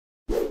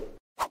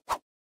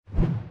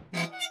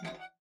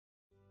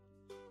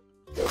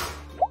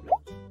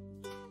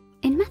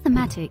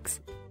mathematics,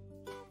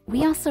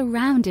 we are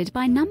surrounded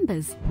by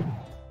numbers.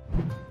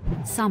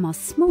 Some are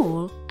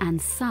small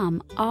and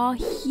some are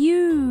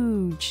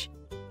huge.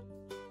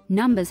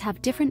 Numbers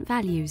have different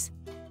values,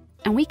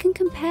 and we can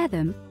compare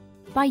them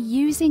by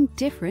using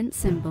different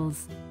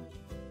symbols.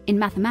 In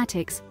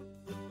mathematics,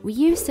 we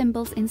use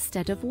symbols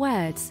instead of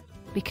words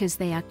because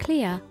they are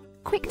clear,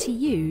 quick to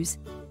use,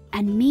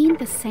 and mean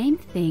the same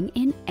thing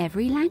in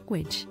every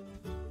language.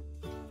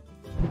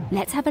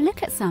 Let's have a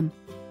look at some.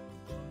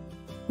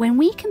 When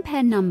we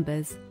compare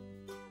numbers,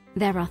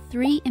 there are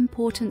three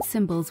important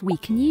symbols we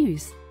can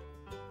use.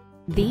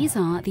 These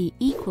are the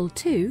equal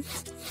to,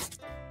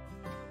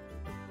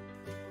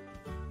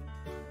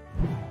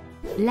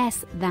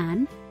 less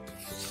than,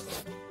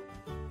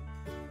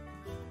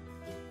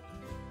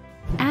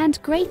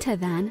 and greater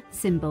than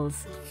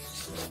symbols.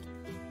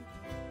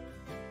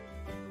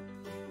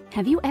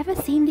 Have you ever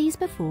seen these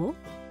before?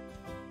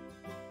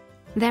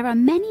 There are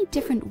many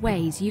different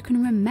ways you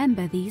can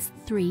remember these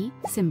three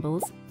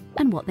symbols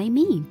and what they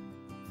mean.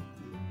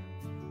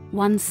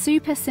 One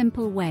super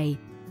simple way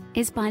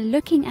is by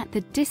looking at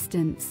the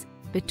distance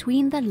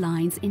between the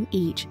lines in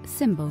each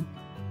symbol.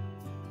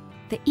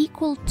 The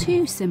equal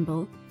to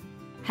symbol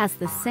has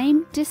the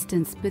same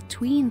distance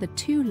between the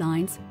two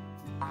lines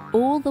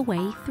all the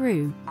way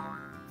through.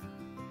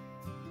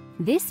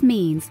 This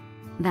means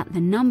that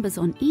the numbers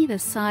on either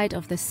side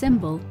of the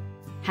symbol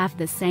have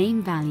the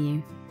same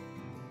value.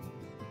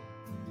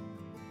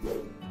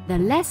 The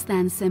less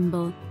than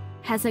symbol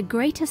has a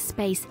greater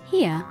space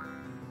here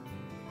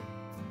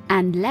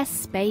and less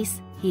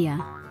space here.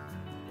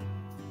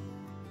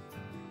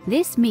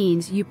 This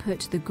means you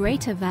put the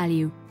greater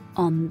value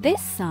on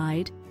this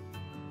side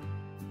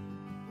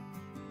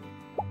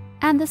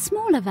and the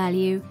smaller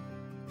value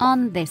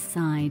on this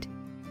side.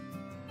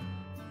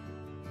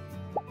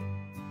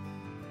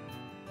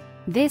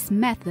 This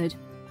method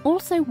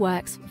also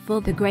works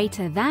for the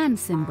greater than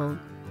symbol.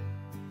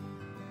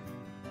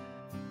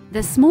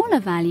 The smaller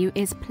value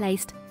is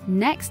placed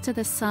next to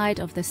the side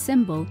of the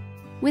symbol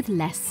with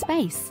less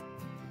space,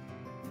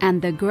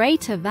 and the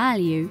greater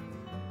value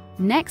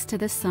next to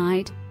the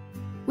side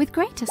with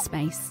greater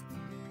space.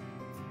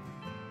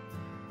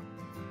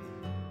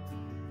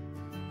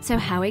 So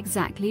how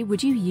exactly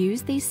would you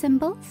use these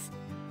symbols?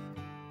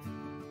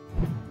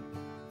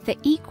 The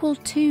equal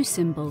to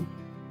symbol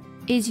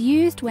is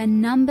used when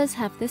numbers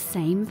have the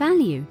same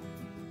value.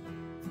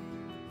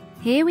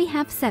 Here we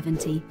have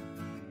 70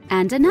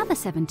 and another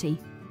 70.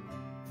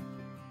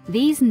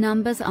 These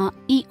numbers are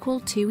equal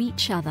to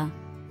each other,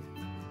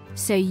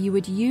 so you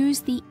would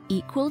use the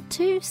equal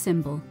to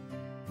symbol.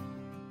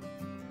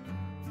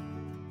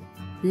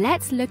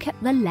 Let's look at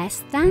the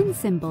less than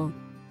symbol.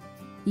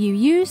 You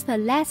use the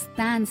less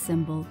than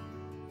symbol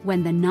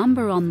when the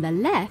number on the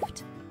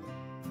left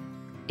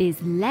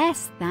is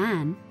less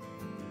than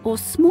or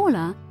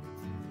smaller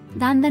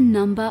than the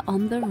number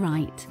on the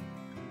right.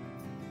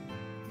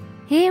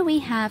 Here we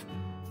have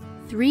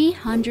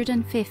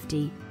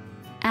 350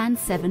 and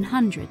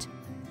 700.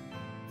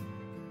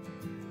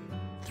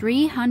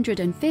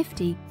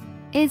 350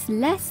 is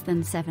less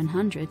than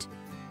 700,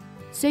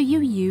 so you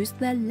use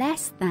the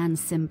less than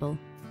symbol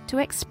to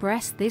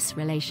express this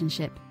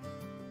relationship.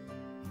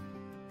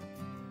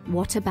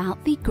 What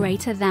about the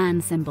greater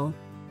than symbol?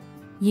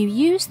 You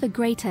use the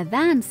greater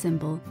than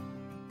symbol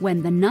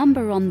when the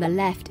number on the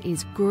left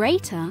is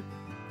greater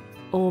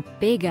or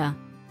bigger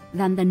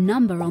than the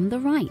number on the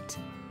right.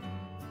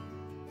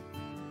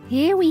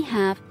 Here we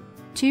have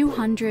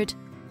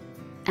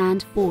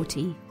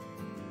 240.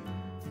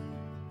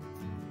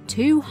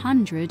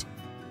 200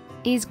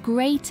 is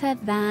greater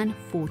than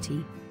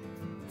 40,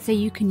 so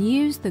you can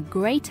use the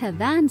greater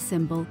than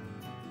symbol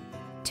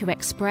to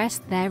express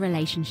their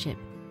relationship.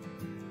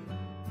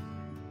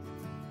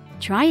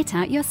 Try it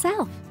out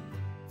yourself.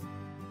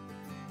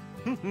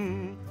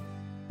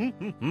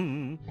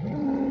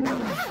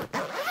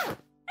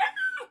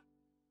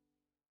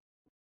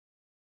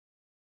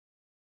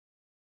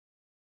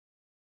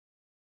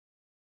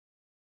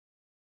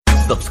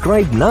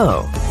 Subscribe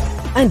now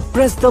and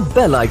press the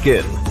bell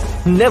icon.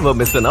 Never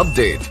miss an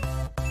update.